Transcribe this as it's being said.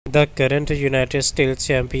The current United States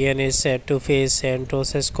champion is set to face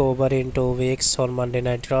Santos Escobar in 2 weeks on Monday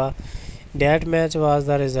Night Raw. That match was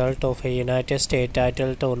the result of a United States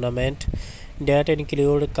title tournament that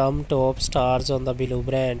included come top stars on the blue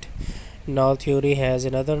brand. Now Theory has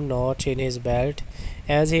another notch in his belt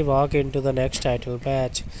as he walks into the next title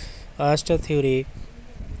match. Austin Theory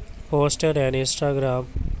posted an Instagram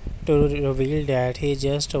to reveal that he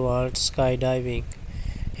just wants skydiving.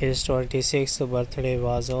 His 26th birthday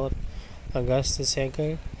was on August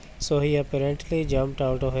 2nd, so he apparently jumped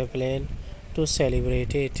out of a plane to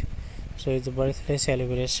celebrate it. So his birthday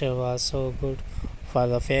celebration was so good for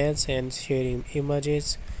the fans and sharing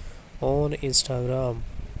images on Instagram.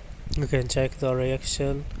 You can check the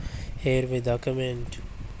reaction here with the comment.